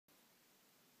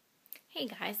Hey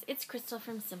guys, it's Krystal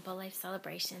from Simple Life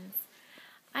Celebrations.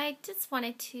 I just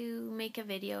wanted to make a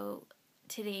video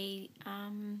today,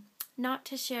 not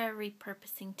to share a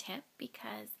repurposing tip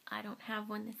because I don't have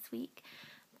one this week,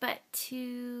 but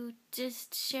to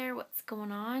just share what's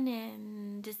going on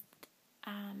and just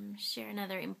share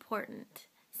another important,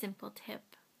 simple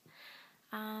tip.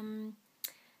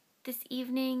 This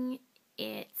evening,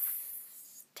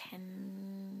 it's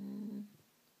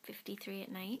 10:53 at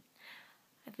night.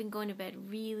 I've been going to bed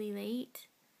really late.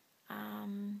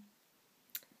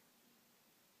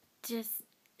 Just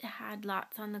had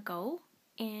lots on the go,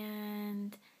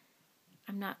 and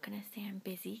I'm not going to say I'm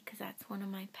busy because that's one of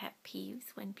my pet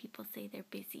peeves when people say they're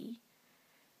busy,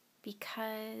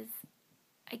 because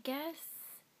I guess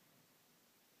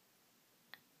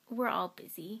we're all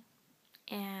busy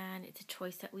and it's a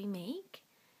choice that we make,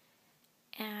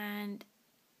 and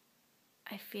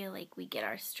I feel like we get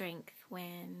our strength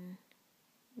when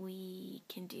we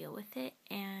can deal with it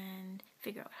and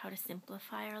figure out how to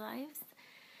simplify our lives.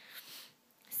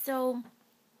 So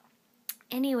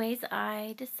anyways,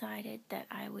 I decided that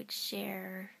I would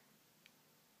share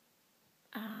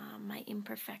my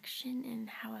imperfection and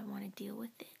how I want to deal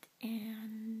with it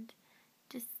and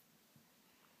just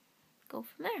go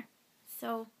from there.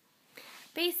 So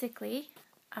basically,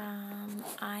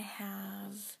 I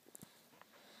have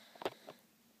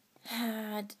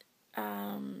had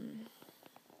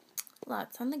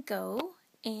lots on the go,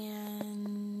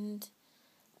 and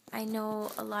I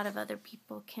know a lot of other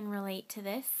people can relate to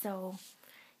this. So,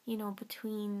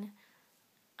 between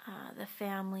the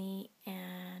family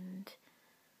and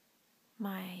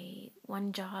my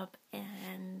one job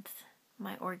and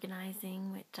my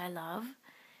organizing, which I love,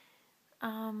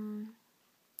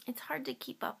 it's hard to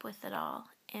keep up with it all,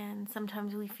 and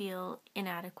sometimes we feel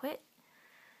inadequate.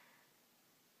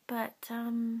 But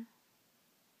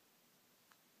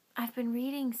I've been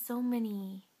reading so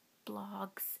many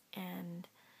blogs and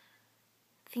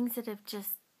things that have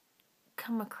just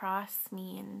come across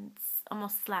me and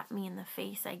almost slapped me in the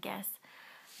face, I guess,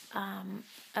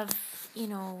 of,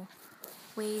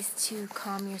 ways to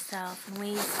calm yourself and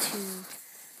ways to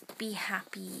be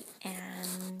happy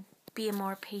and be a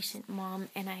more patient mom,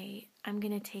 and I'm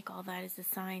going to take all that as a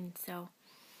sign. So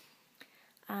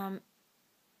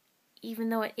even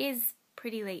though it is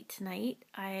pretty late tonight,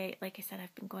 like I said,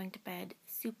 I've been going to bed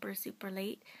super, super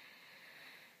late.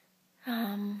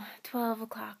 12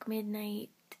 o'clock, midnight,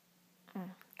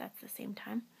 that's the same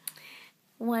time,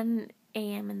 1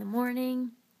 a.m. in the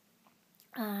morning.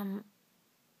 I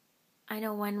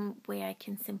know one way I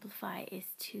can simplify is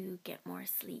to get more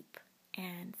sleep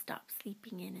and stop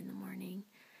sleeping in the morning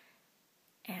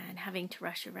and having to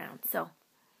rush around. So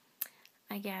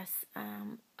I guess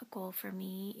a goal for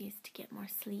me is to get more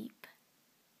sleep.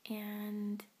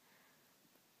 And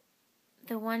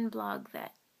the one blog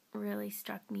that really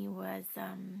struck me was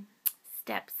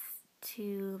Steps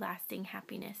to Lasting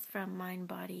Happiness from Mind,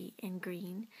 Body, and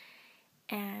Green.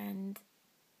 And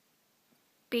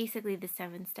basically the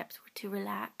 7 steps were to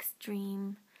relax,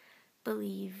 dream,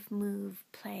 believe, move,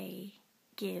 play,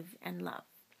 give, and love.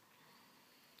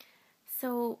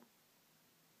 So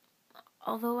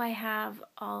although I have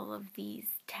all of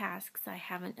these tasks I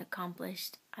haven't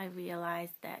accomplished, I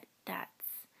realize that that's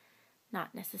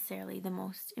not necessarily the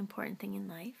most important thing in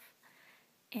life.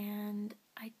 And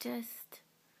I just,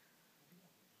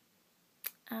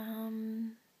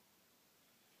 I'm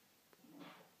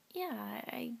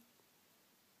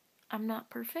not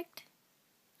perfect.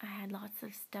 I had lots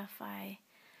of stuff I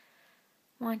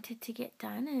wanted to get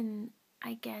done, and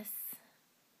I guess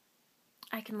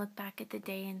I can look back at the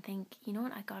day and think, you know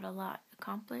what, I got a lot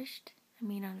accomplished. I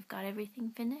may not have got everything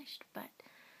finished, but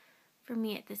for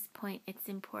me at this point, it's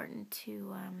important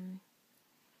to,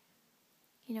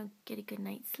 get a good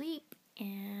night's sleep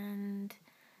and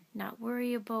not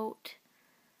worry about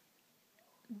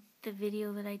the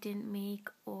video that I didn't make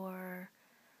or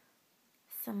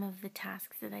some of the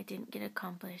tasks that I didn't get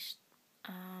accomplished.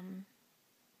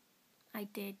 I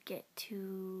did get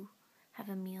to have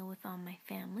a meal with all my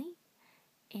family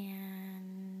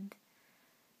and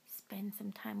spend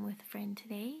some time with a friend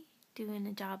today doing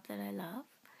a job that I love.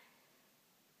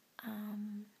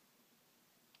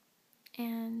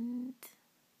 And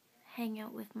hang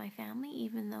out with my family,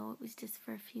 even though it was just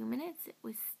for a few minutes. It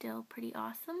was still pretty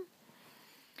awesome.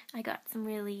 I got some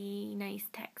really nice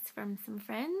texts from some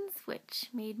friends, which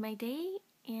made my day,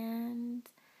 and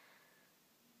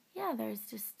yeah, there's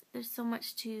so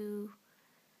much to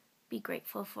be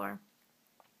grateful for.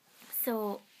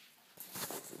 So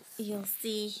you'll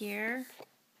see here,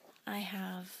 I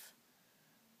have,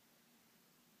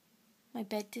 my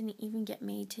bed didn't even get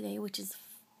made today, which is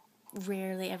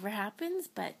rarely ever happens,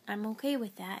 but I'm okay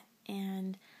with that.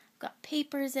 And I've got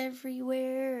papers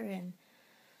everywhere and,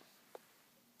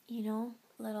 a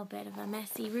little bit of a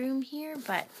messy room here,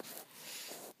 but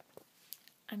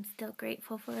I'm still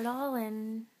grateful for it all.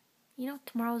 And,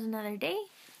 tomorrow's another day.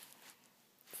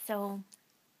 So,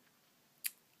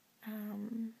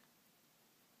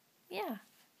 yeah,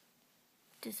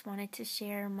 just wanted to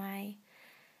share my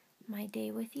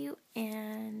day with you,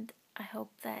 and I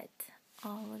hope that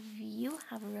all of you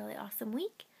have a really awesome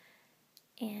week,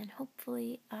 and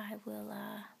hopefully I will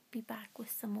be back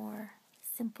with some more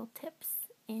simple tips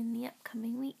in the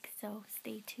upcoming week, so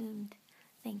stay tuned.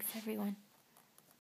 Thanks, everyone.